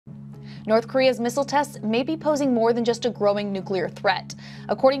North Korea's missile tests may be posing more than just a growing nuclear threat.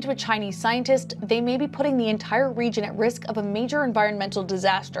 According to a Chinese scientist, they may be putting the entire region at risk of a major environmental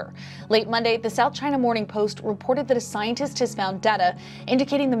disaster. Late Monday, the South China Morning Post reported that a scientist has found data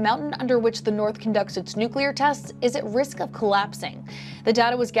indicating the mountain under which the North conducts its nuclear tests is at risk of collapsing. The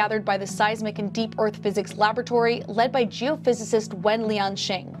data was gathered by the Seismic and Deep Earth Physics Laboratory led by geophysicist Wen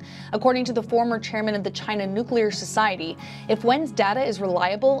Lianxing. According to the former chairman of the China Nuclear Society, if Wen's data is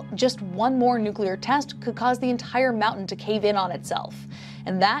reliable, just one more nuclear test could cause the entire mountain to cave in on itself.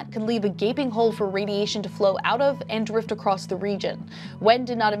 And that could leave a gaping hole for radiation to flow out of and drift across the region. Wen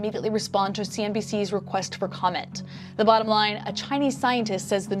did not immediately respond to CNBC's request for comment. The bottom line, a Chinese scientist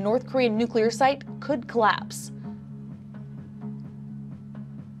says the North Korean nuclear site could collapse.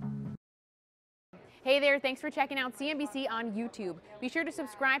 Hey there, thanks for checking out CNBC on YouTube. Be sure to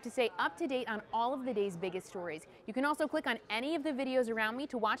subscribe to stay up to date on all of the day's biggest stories. You can also click on any of the videos around me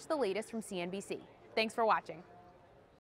to watch the latest from CNBC. Thanks for watching.